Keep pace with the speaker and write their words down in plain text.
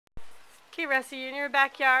Okay, Rusty, you're in your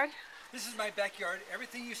backyard. This is my backyard.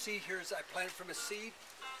 Everything you see here is I planted from a seed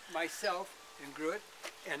myself and grew it.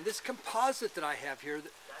 And this composite that I have here,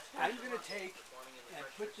 I'm going to take and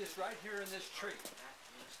put this right here in this tree.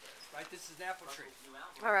 Right, this is an apple tree.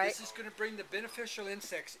 All right. This is going to bring the beneficial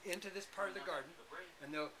insects into this part of the garden,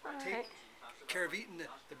 and they'll take care of eating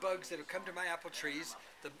the bugs that will come to my apple trees,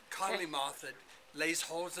 the colony moth that lays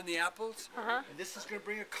holes in the apples, and this is going to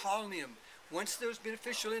bring a colony of them. Once those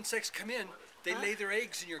beneficial insects come in, they lay their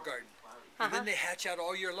eggs in your garden, and then they hatch out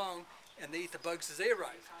all year long, and they eat the bugs as they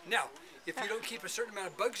arrive. Now, if you don't keep a certain amount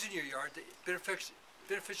of bugs in your yard, the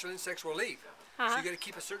beneficial insects will leave. So you got to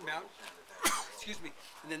keep a certain amount. Excuse me,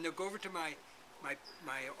 and then they'll go over to my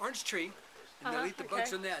orange tree, and they'll eat the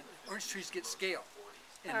bugs on that. Orange trees get scale,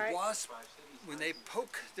 and wasps, when they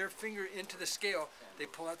poke their finger into the scale, they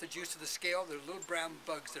pull out the juice of the scale. They're little brown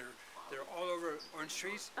bugs that are all over orange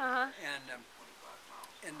trees,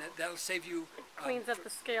 and that'll save you. Cleans up the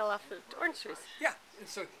scale off the orange trees. Yeah, and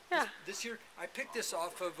so this year I picked this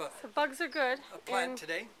off of so bugs are good. A plant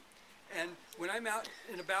today, and when I'm out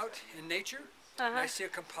and about in nature, and I see a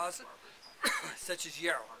composite. Such as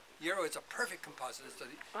yarrow. Yarrow is a perfect composite. It's the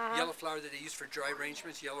yellow flower that they use for dry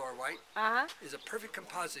arrangements, yellow or white. Is a perfect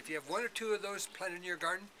composite. If you have one or two of those planted in your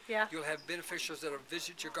garden, you'll have beneficials that will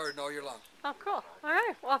visit your garden all year long. Oh, cool. All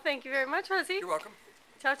right. Well, thank you very much, Rosie. You're welcome.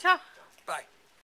 Ciao, ciao. Bye.